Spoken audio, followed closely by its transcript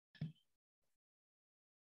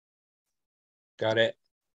Got it.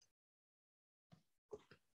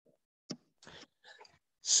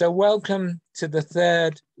 So welcome to the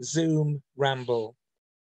third Zoom ramble.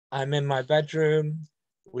 I'm in my bedroom.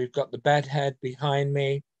 We've got the bed head behind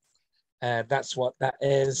me. That's what that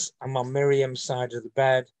is. I'm on Miriam's side of the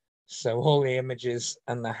bed. So all the images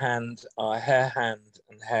and the hand are her hand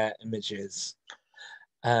and her images.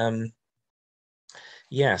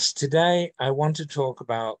 Yes, today I want to talk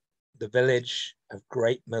about the village of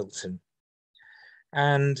Great Milton.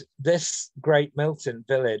 And this Great Milton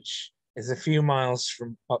village is a few miles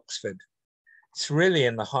from Oxford. It's really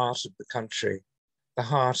in the heart of the country, the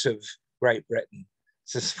heart of Great Britain.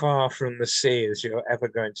 It's as far from the sea as you're ever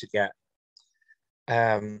going to get.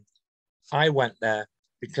 I went there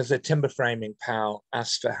because a timber framing pal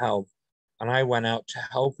asked for help, and I went out to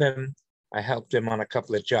help him. I helped him on a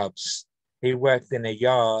couple of jobs. He worked in a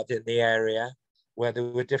yard in the area where there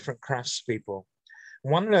were different craftspeople.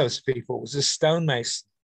 One of those people was a stonemason,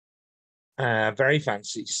 very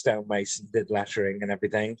fancy stonemason, did lettering and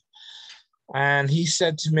everything. And he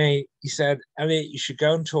said to me, he said, Elliot, you should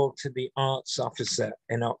go and talk to the arts officer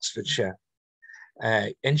in Oxfordshire.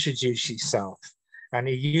 Introduce yourself. And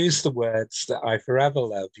he used the words that I forever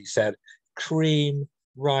love. He said, cream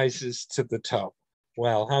rises to the top.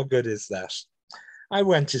 Well, how good is that? I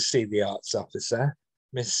went to see the arts officer,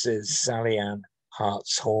 Mrs. Sally Ann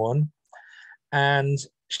Hartshorn, and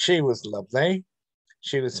she was lovely.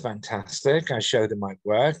 She was fantastic. I showed her my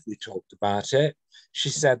work. We talked about it. She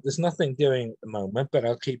said, there's nothing doing at the moment, but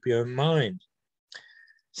I'll keep you in mind.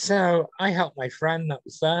 So I helped my friend, that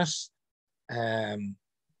was that.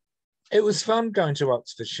 It was fun going to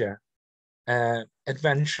Oxfordshire.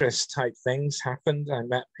 Adventurous type things happened. I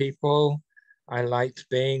met people. I liked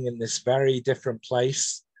being in this very different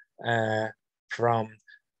place from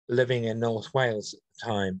living in North Wales at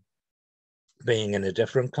the time, being in a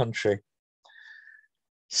different country.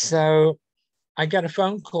 So I get a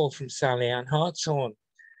phone call from Sally Ann Hartshorn,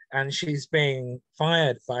 and she's being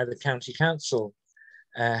fired by the county council.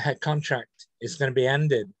 Her contract is going to be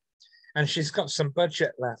ended, and she's got some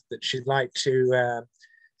budget left that she'd like to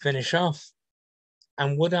finish off.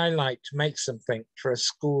 And would I like to make something for a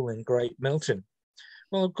school in Great Milton?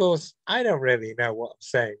 Well, of course, I don't really know what I'm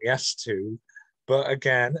saying yes to, but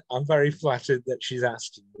again, I'm very flattered that she's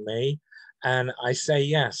asking me, and I say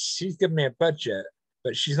yes. She's given me a budget,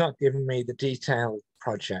 but she's not giving me the detailed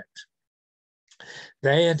project.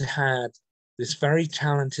 They had this very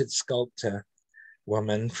talented sculptor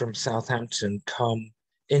woman from Southampton come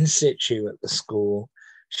in situ at the school.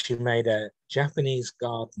 She made a Japanese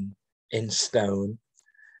garden in stone,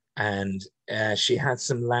 and she had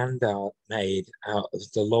some land art made out of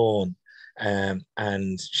the lawn,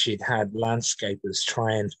 and she'd had landscapers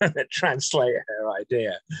try and translate her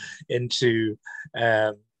idea into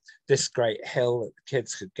this great hill that the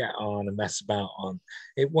kids could get on and mess about on.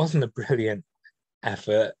 It wasn't a brilliant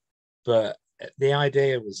effort, but the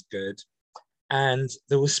idea was good. And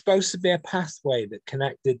there was supposed to be a pathway that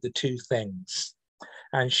connected the two things.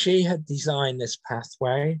 And she had designed this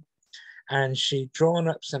pathway, and she'd drawn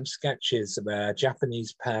up some sketches of a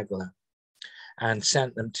Japanese pergola and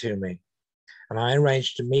sent them to me. And I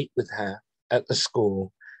arranged to meet with her at the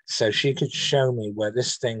school so she could show me where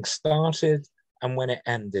this thing started and when it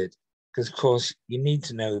ended. Because, of course, you need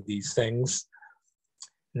to know these things.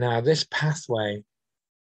 Now, this pathway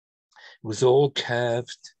was all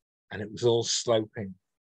curved and it was all sloping.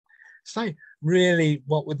 It's like really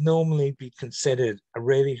what would normally be considered a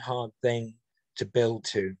really hard thing to build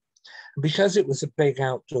to. Because it was a big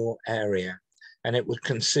outdoor area and it would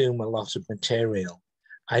consume a lot of material,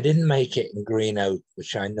 I didn't make it in green oak,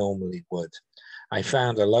 which I normally would. I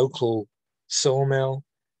found a local sawmill,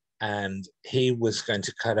 and he was going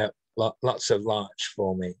to cut up lots of larch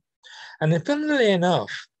for me. And then, funnily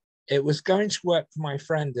enough, it was going to work for my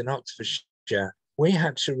friend in Oxfordshire. We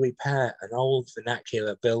had to repair an old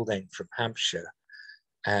vernacular building from Hampshire.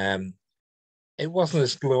 It wasn't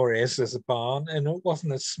as glorious as a barn, and it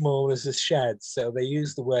wasn't as small as a shed. So they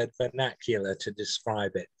used the word vernacular to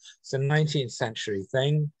describe it. It's a 19th century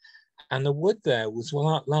thing. And the wood there was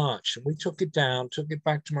larch. And we took it down, took it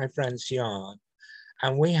back to my friend's yard,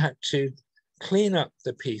 and we had to clean up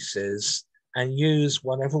the pieces and use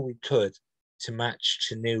whatever we could to match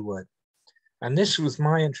to new wood. And this was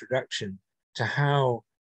my introduction to how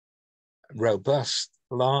robust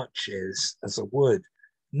larch is as a wood.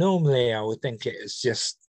 Normally, I would think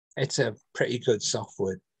it's a pretty good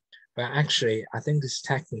softwood, but actually, I think it's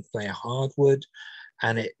technically a hardwood,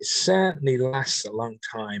 and it certainly lasts a long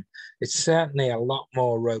time. It's certainly a lot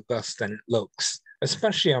more robust than it looks,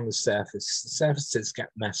 especially on the surface. The surfaces get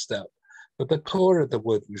messed up, but the core of the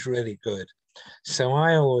wood was really good. So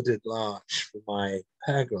I ordered larch for my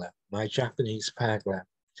pergola, my Japanese pergola,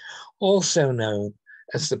 also known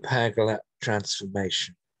as the pergola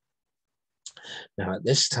transformation. Now, at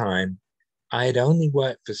this time, I had only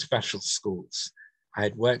worked for special schools. I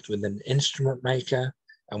had worked with an instrument maker,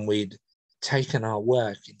 and we'd taken our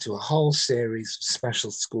work into a whole series of special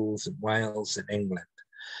schools in Wales and England.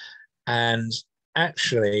 And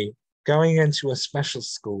actually, going into a special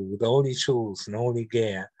school with all your tools and all your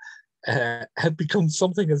gear had become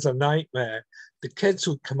something as a nightmare. The kids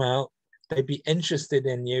would come out, they'd be interested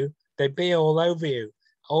in you, they'd be all over you.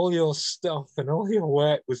 All your stuff and all your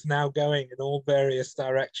work was now going in all various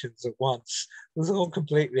directions at once. It was all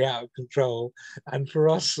completely out of control. And for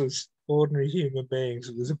us as ordinary human beings,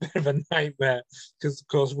 it was a bit of a nightmare because, of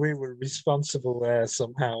course, we were responsible there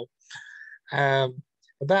somehow.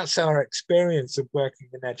 But that's our experience of working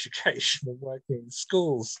in education and working in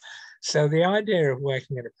schools. So the idea of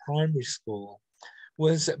working in a primary school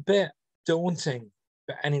was a bit daunting.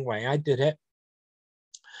 But anyway, I did it.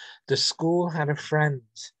 The school had a friend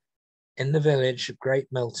in the village of Great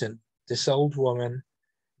Milton, this old woman,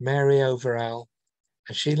 Mary Overell,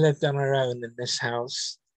 and she lived on her own in this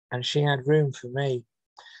house, and she had room for me.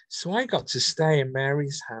 So I got to stay in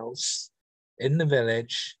Mary's house in the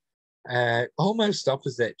village, almost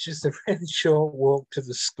opposite, just a really short walk to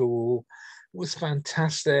the school. It was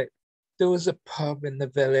fantastic. There was a pub in the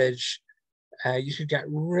village. You could get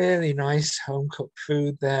really nice home-cooked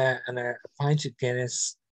food there and a pint of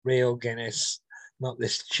Guinness, real Guinness, not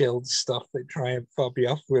this chilled stuff they try and fob you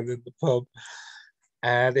off with in the pub.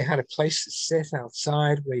 They had a place to sit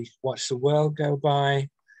outside where you could watch the world go by.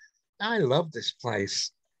 I loved this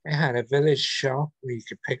place. It had a village shop where you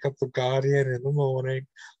could pick up the Guardian in the morning,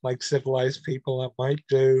 like civilized people might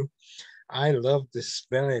do. I loved this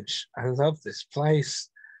village. I loved this place.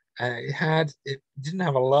 It didn't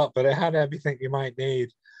have a lot, but it had everything you might need.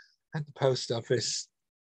 At the post office.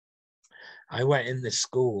 I went in the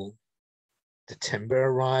school. The timber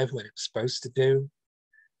arrived when it was supposed to do.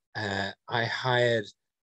 I hired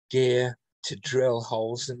gear to drill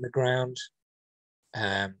holes in the ground.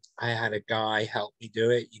 I had a guy help me do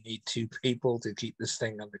it. You need 2 people to keep this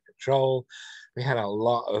thing under control. We had a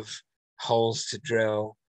lot of holes to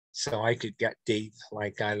drill so I could get deep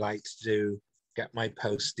like I like to do, get my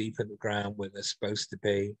posts deep in the ground where they're supposed to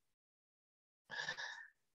be.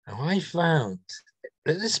 Now I found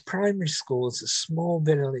that this primary school is a small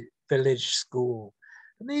village school,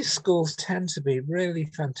 and these schools tend to be really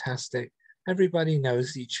fantastic. Everybody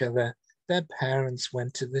knows each other. Their parents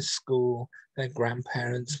went to this school. Their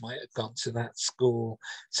grandparents might have gone to that school.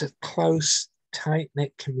 It's a close,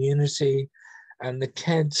 tight-knit community, and the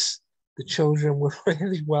children were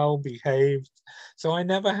really well behaved. So I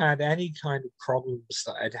never had any kind of problems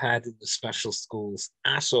that I'd had in the special schools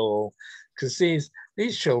at all, because these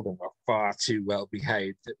children were far too well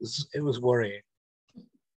behaved. It was worrying.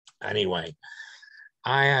 Anyway,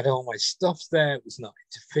 I had all my stuff there. It was not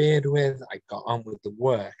interfered with. I got on with the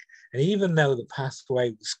work. And even though the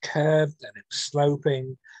pathway was curved and it was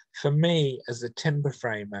sloping, for me as a timber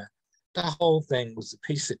framer, the whole thing was a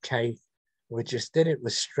piece of cake. We just did it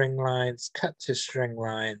with string lines, cut to string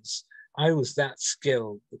lines. I was that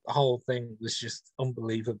skilled that the whole thing was just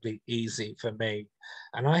unbelievably easy for me.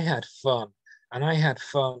 And I had fun. And I had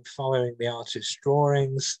fun following the artist's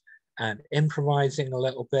drawings and improvising a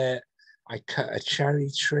little bit. I cut a cherry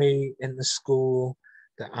tree in the school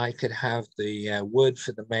that I could have the wood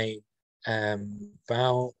for the main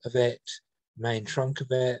bough of it, main trunk of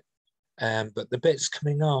it. But the bits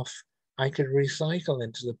coming off, I could recycle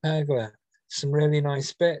into the pergola. Some really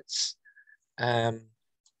nice bits.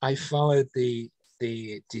 I followed the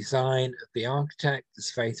design of the architect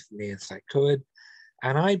as faithfully as I could.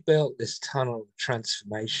 And I built this tunnel of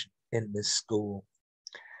transformation in this school.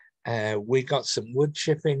 We got some wood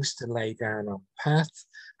chippings to lay down on the path.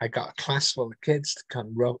 I got a class full of kids to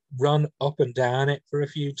come run up and down it for a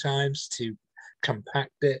few times to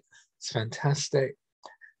compact it. It's fantastic.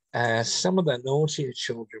 Some of the naughtier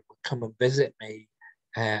children would come and visit me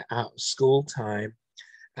out of school time,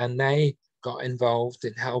 and they got involved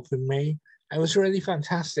in helping me. It was really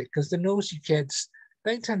fantastic because the naughty kids,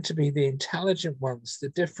 they tend to be the intelligent ones, the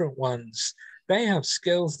different ones. They have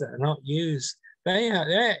skills that are not used.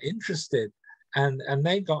 They're interested, and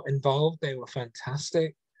they got involved. They were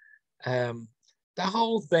fantastic. The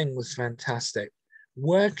whole thing was fantastic.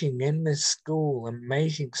 Working in this school and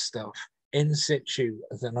making stuff in situ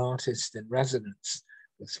as an artist in residence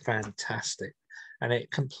was fantastic. And it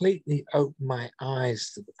completely opened my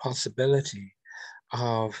eyes to the possibility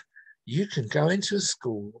of you can go into a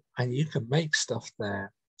school and you can make stuff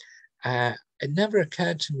there. It never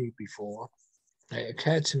occurred to me before. It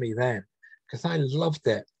occurred to me then because I loved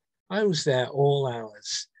it. I was there all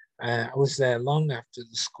hours. I was there long after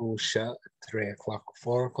the school shut at 3 o'clock or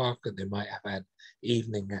 4 o'clock, and they might have had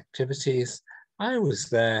evening activities. I was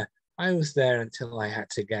there. I was there until I had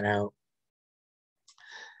to get out.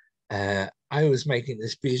 I was making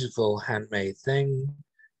this beautiful handmade thing,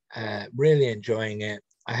 really enjoying it.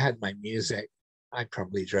 I had my music. I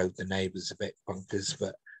probably drove the neighbors a bit bonkers,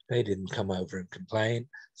 but they didn't come over and complain,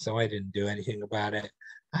 so I didn't do anything about it.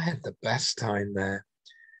 I had the best time there.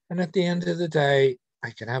 And at the end of the day, I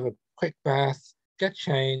could have a quick bath, get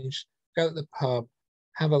changed, go to the pub,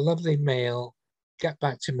 have a lovely meal, get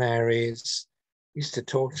back to Mary's. Used to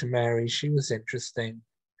talk to Mary. She was interesting.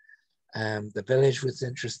 The village was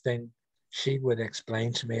interesting. She would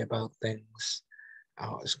explain to me about things.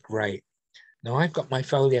 Oh, it was great. Now I've got my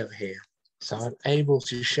folio here, so I'm able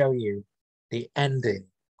to show you the ending.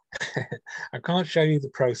 I can't show you the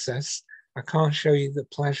process. I can't show you the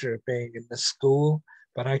pleasure of being in the school,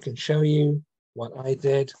 but I can show you what I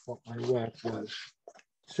did, what my work was.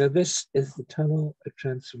 So this is the tunnel of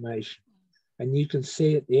transformation. And you can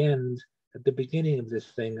see at the end, at the beginning of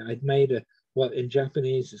this thing, I'd made what in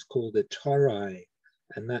Japanese is called a torii,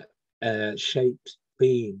 and that shaped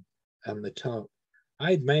beam on the top.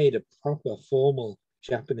 I'd made a proper formal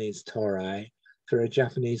Japanese torii for a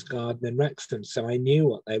Japanese garden in Wrexham, so I knew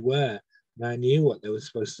what they were, and I knew what they were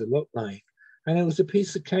supposed to look like. And it was a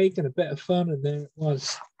piece of cake and a bit of fun, and there it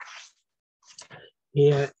was.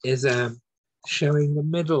 Here is showing the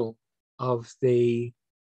middle of the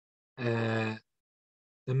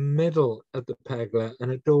middle of the pergola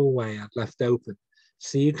and a doorway I'd left open,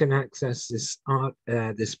 so you can access this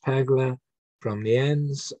this pergola from the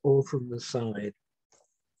ends or from the side.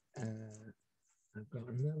 I've got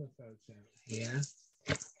another photo here,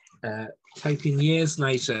 taken years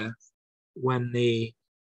later when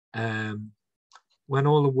when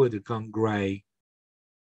all the wood had gone grey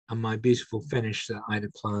and my beautiful finish that I'd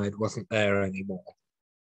applied wasn't there anymore.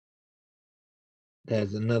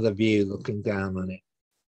 There's another view looking down on it.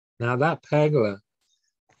 Now that pergola,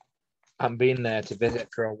 I've been there to visit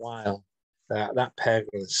for a while. That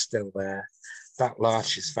pergola is still there. That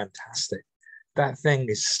larch is fantastic. That thing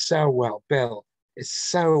is so well built. It's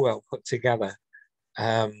so well put together.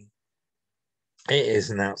 It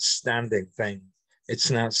is an outstanding thing. It's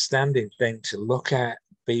an outstanding thing to look at,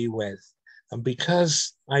 be with. And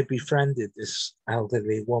because I befriended this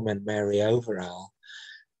elderly woman, Mary Overall,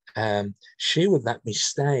 she would let me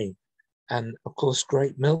stay. And of course,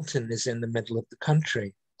 Great Milton is in the middle of the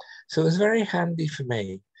country. So it was very handy for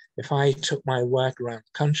me. If I took my work around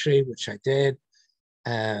the country, which I did,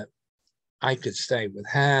 I could stay with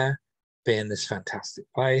her, be in this fantastic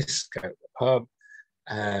place, go to the pub,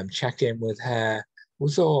 check in with her.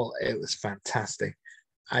 It was fantastic.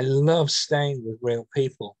 I love staying with real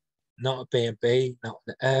people, not a B&B, not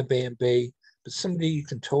an Airbnb, but somebody you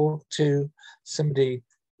can talk to, somebody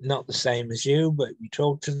not the same as you, but you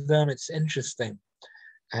talk to them, it's interesting.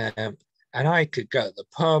 And I could go to the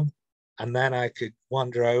pub, and then I could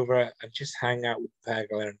wander over and just hang out with the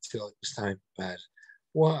pergola until it was time for bed.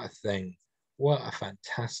 What a thing. What a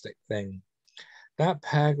fantastic thing. That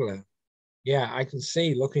pergola, yeah, I can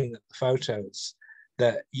see looking at the photos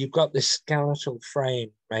that you've got this skeletal frame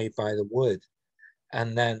made by the wood,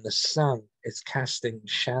 and then the sun is casting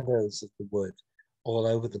shadows of the wood all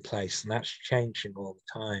over the place, and that's changing all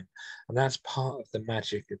the time. And that's part of the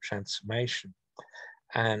magic of transformation.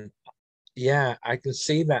 And yeah, I can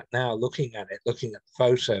see that now looking at it, looking at the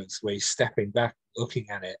photos where he's stepping back, looking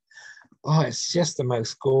at it. Oh, it's just the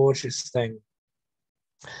most gorgeous thing.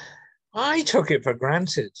 I took it for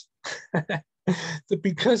granted that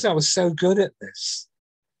because I was so good at this,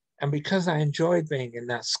 and because I enjoyed being in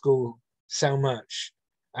that school so much,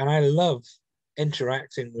 and I love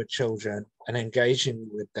interacting with children and engaging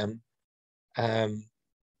with them,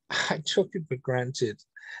 I took it for granted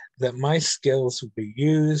that my skills would be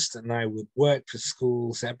used and I would work for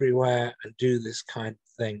schools everywhere and do this kind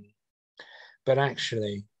of thing. But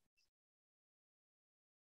actually,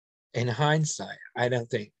 in hindsight, I don't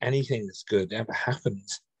think anything that's good ever happened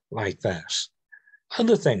like that.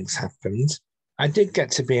 Other things happened. I did get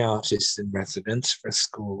to be artist in residence for a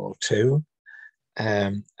school or two.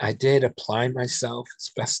 I did apply myself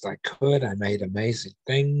as best I could. I made amazing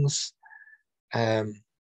things.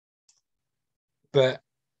 But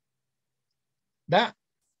that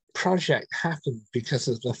project happened because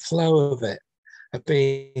of the flow of it, of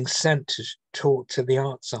being sent to talk to the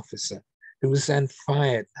arts officer, who was then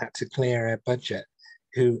fired, had to clear her budget,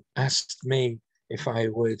 who asked me if I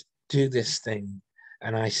would do this thing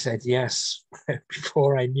And I said yes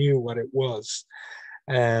before I knew what it was.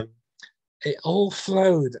 Um, it all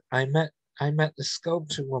flowed. I met the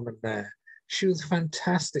sculpture woman there. She was a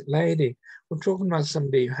fantastic lady. We're talking about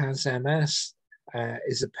somebody who has MS,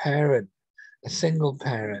 is a parent, a single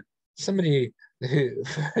parent, somebody who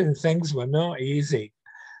things were not easy,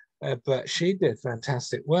 but she did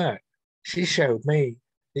fantastic work. She showed me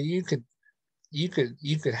that you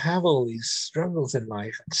could have all these struggles in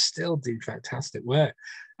life and still do fantastic work.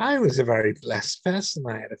 I was a very blessed person.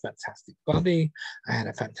 I had a fantastic body. I had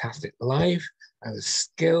a fantastic life. I was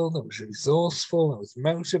skilled. I was resourceful. I was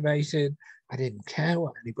motivated. I didn't care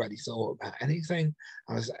what anybody thought about anything.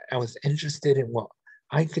 I was interested in what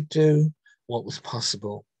I could do, what was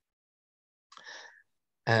possible.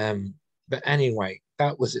 Um, but anyway,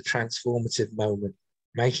 that was a transformative moment,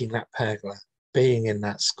 making that pergola, being in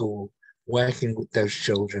that school, working with those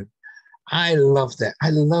children. I loved it. I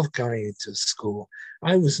loved going into a school.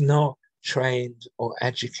 I was not trained or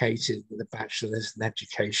educated with a bachelor's in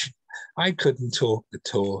education. I couldn't talk the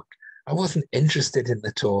talk. I wasn't interested in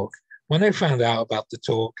the talk. When I found out about the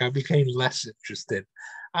talk, I became less interested.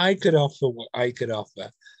 I could offer what I could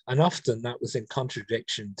offer, and often that was in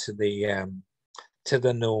contradiction to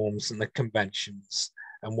the norms and the conventions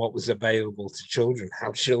and what was available to children,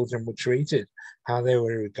 how children were treated, how they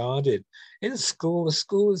were regarded. In school, the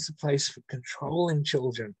school is a place for controlling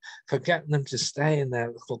children, for getting them to stay in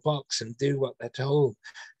their little box and do what they're told,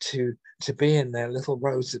 to be in their little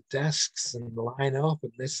rows of desks and line up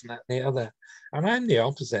and this and that and the other. And I'm the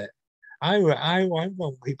opposite. I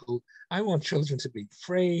want people, I want children to be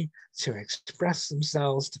free, to express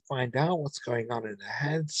themselves, to find out what's going on in their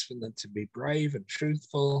heads, for them to be brave and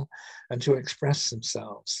truthful and to express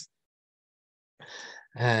themselves.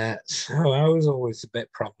 So I was always a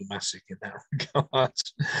bit problematic in that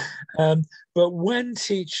regard. But when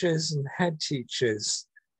teachers and head teachers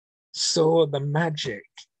saw the magic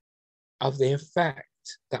of the effect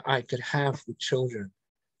that I could have with children,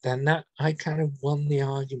 then that I kind of won the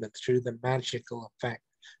argument through the magical effect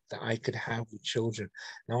that I could have with children.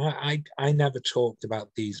 Now, I never talked about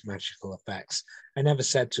these magical effects. I never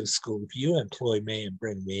said to a school, if you employ me and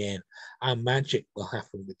bring me in, our magic will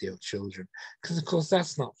happen with your children. Because, of course,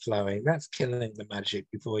 that's not flowing. That's killing the magic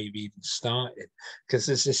before you've even started. Because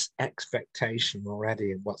there's this expectation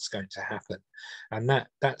already in what's going to happen. And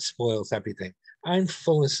that spoils everything. I'm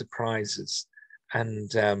full of surprises.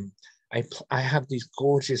 And I have these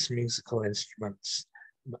gorgeous musical instruments.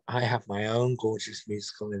 I have my own gorgeous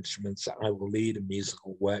musical instruments that I will lead a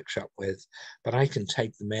musical workshop with, but I can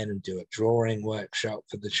take them in and do a drawing workshop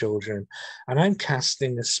for the children. And I'm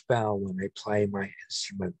casting a spell when they play my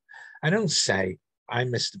instrument. I don't say,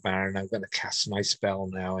 I'm Mr. Barron, I'm going to cast my spell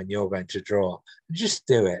now and you're going to draw. Just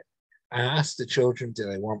do it. I ask the children, do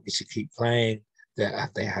they want me to keep playing?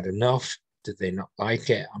 Have they had enough? Did they not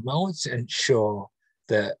like it? I'm always ensure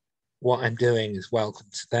that what I'm doing is welcome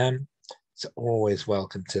to them. It's always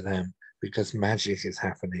welcome to them because magic is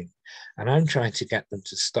happening. And I'm trying to get them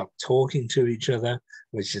to stop talking to each other,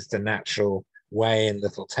 which is the natural way in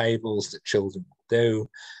little tables that children will do.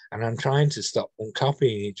 And I'm trying to stop them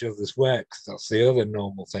copying each other's work, because that's the other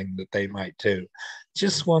normal thing that they might do.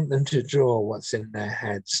 Just want them to draw what's in their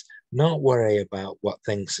heads, not worry about what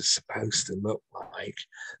things are supposed to look like,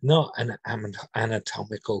 not an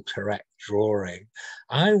anatomical correct drawing.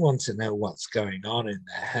 I want to know what's going on in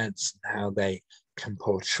their heads and how they can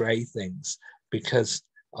portray things, because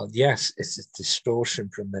yes, it's a distortion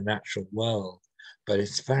from the natural world, but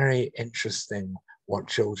it's very interesting what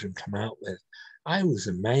children come out with. I was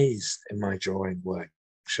amazed in my drawing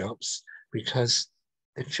workshops because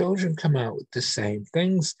the children come out with the same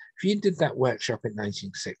things. If you did that workshop in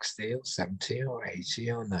 1960 or 70 or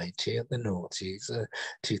 80 or 90 or the noughties or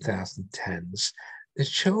 2010s, the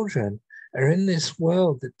children are in this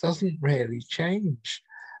world that doesn't really change.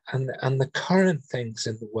 And the current things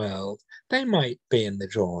in the world, they might be in the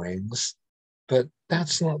drawings, but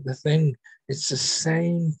that's not the thing. It's the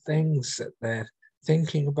same things that they're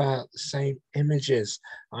thinking about, the same images.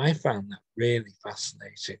 I found that really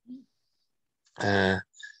fascinating.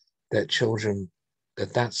 That children,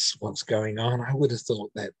 that's what's going on. I would have thought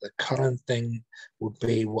that the current thing would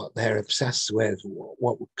be what they're obsessed with,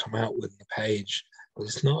 what would come out with the page, but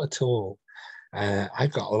it's not at all.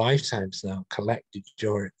 I've got lifetimes now collected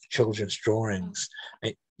children's drawings.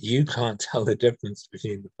 You can't tell the difference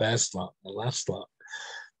between the first lot and the last lot.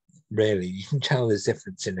 Really, you can tell there's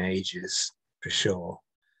difference in ages for sure.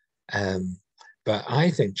 But I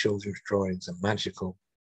think children's drawings are magical.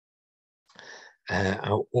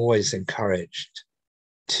 I'm always encouraged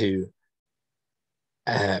to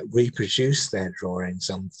reproduce their drawings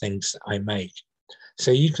on things that I make.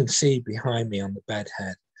 So you can see behind me on the bed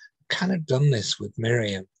head, I've kind of done this with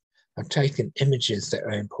Miriam. I've taken images that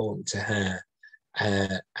are important to her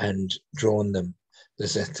and drawn them.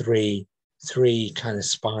 There's a three kind of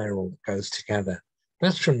spiral that goes together.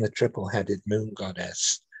 That's from the triple-headed moon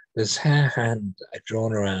goddess. There's her hand I've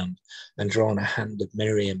drawn around and drawn a hand of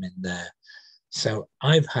Miriam in there. So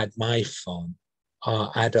I've had my fun,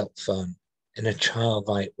 our adult fun, in a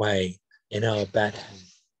childlike way in our bed.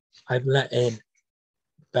 I've let in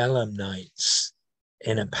vellum nights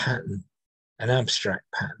in a pattern, an abstract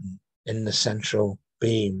pattern in the central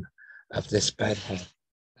beam of this bedhead.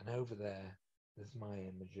 And over there's my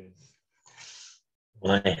images,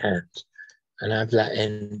 my head. And I've let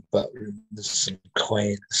in buttons and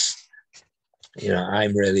coins. You know,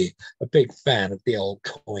 I'm really a big fan of the old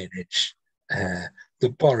coinage. The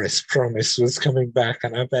Boris promise was coming back,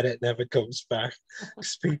 and I bet it never comes back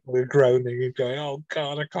because people are groaning and going, "Oh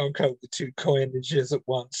God, I can't cope with two coinages at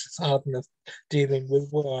once. It's hard enough dealing with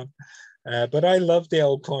one." But I love the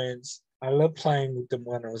old coins. I love playing with them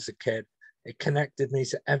when I was a kid. It connected me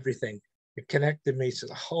to everything. It connected me to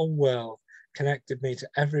the whole world. Connected me to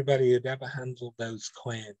everybody who'd ever handled those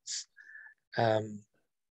coins.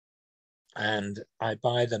 And I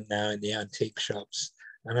buy them now in the antique shops,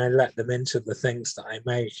 and I let them into the things that I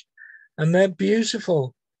make. And they're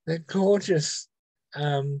beautiful. They're gorgeous.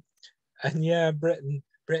 And yeah, Britain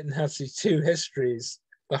has these two histories: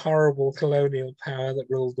 the horrible colonial power that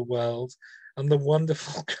ruled the world, and the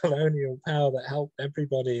wonderful colonial power that helped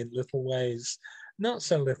everybody in little ways, not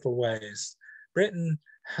so little ways. Britain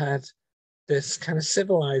had this kind of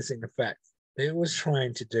civilizing effect that it was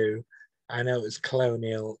trying to do. I know it was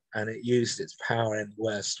colonial and it used its power in the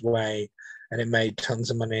worst way, and it made tons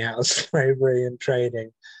of money out of slavery and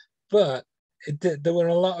trading. But there were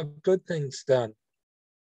a lot of good things done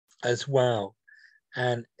as well.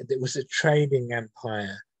 And it was a trading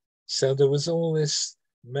empire. So there was all this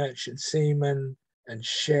merchant seamen and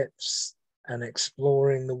ships and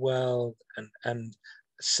exploring the world and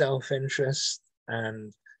self-interest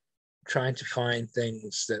and trying to find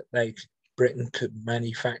things that Britain could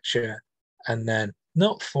manufacture and then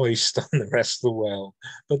not foist on the rest of the world,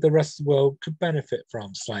 but the rest of the world could benefit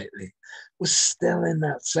from slightly. We're still in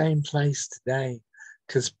that same place today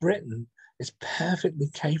because Britain is perfectly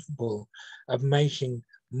capable of making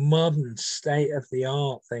modern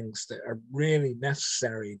state-of-the-art things that are really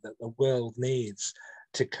necessary that the world needs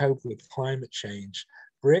to cope with climate change.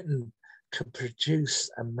 Britain could produce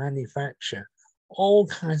and manufacture all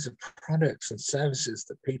kinds of products and services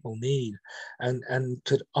that people need and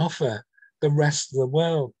could offer the rest of the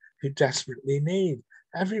world who desperately need.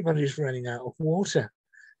 Everybody's running out of water.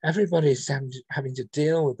 Everybody's having to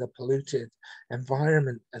deal with the polluted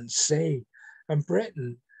environment and sea. And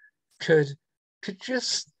Britain could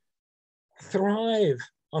just thrive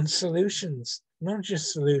on solutions, not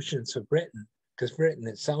just solutions for Britain, because Britain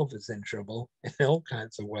itself is in trouble in all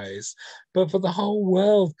kinds of ways, but for the whole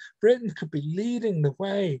world. Britain could be leading the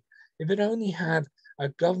way if it only had a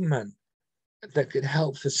government that could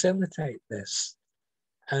help facilitate this.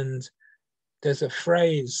 And there's a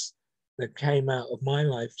phrase that came out of my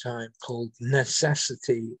lifetime called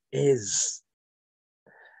necessity is.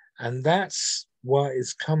 And that's what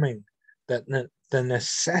is coming, that the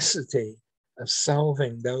necessity of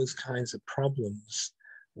solving those kinds of problems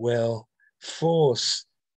will force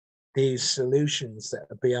these solutions that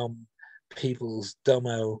are beyond people's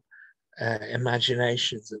dumbo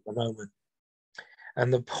imaginations at the moment.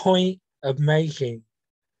 And the point of making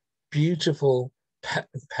beautiful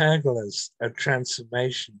pergolas of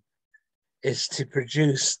transformation is to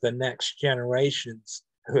produce the next generations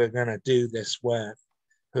who are going to do this work,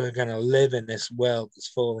 who are going to live in this world that's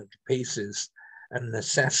falling to pieces. And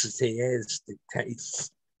necessity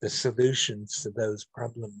dictates the solutions to those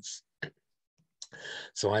problems.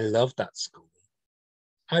 So I love that school.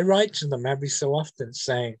 I write to them every so often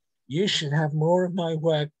saying, you should have more of my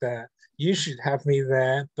work there. You should have me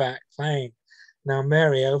there back playing. Now,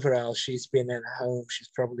 Mary Overall, she's been in home. She's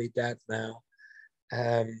probably dead now.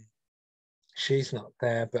 She's not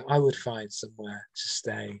there, but I would find somewhere to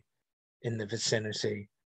stay in the vicinity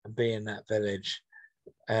and be in that village.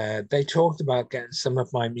 They talked about getting some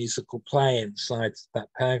of my musical play inside that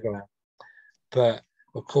pergola. But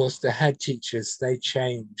of course, the head teachers, they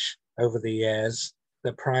change over the years.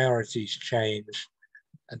 The priorities change.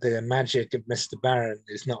 The magic of Mr. Barron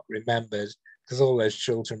is not remembered because all those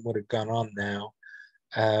children would have gone on now.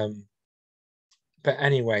 But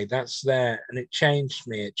anyway, that's there. And it changed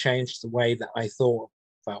me. It changed the way that I thought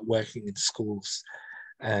about working in schools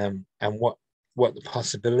and what the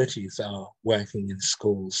possibilities are working in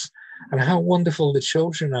schools. and how wonderful the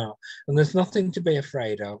children are. And there's nothing to be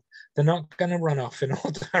afraid of. They're not going to run off in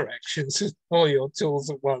all directions with all your tools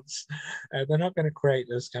at once. They're not going to create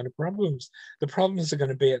those kind of problems. The problems are going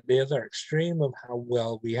to be at the other extreme of how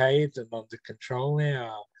well behaved and under control they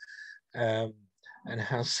are, and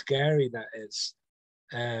how scary that is.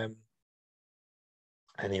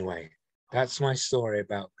 Anyway, that's my story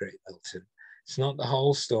about Great Milton. It's not the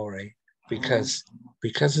whole story, because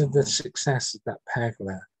of the success of that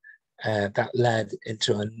pergola, that led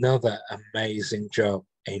into another amazing job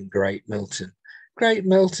in Great Milton. Great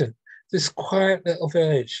Milton, this quiet little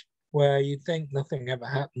village where you think nothing ever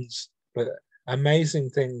happens, but amazing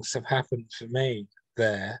things have happened for me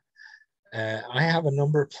there. I have a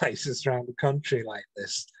number of places around the country like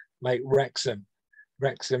this, like Wrexham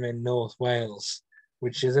in North Wales,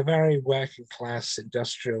 which is a very working class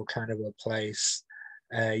industrial kind of a place.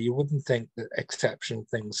 You wouldn't think that exceptional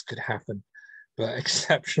things could happen, but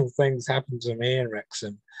exceptional things happen to me in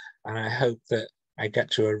Wrexham, and I hope that I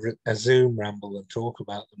get to a Zoom ramble and talk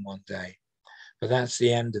about them one day. But that's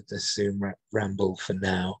the end of this Zoom ramble for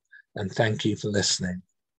now, and thank you for listening.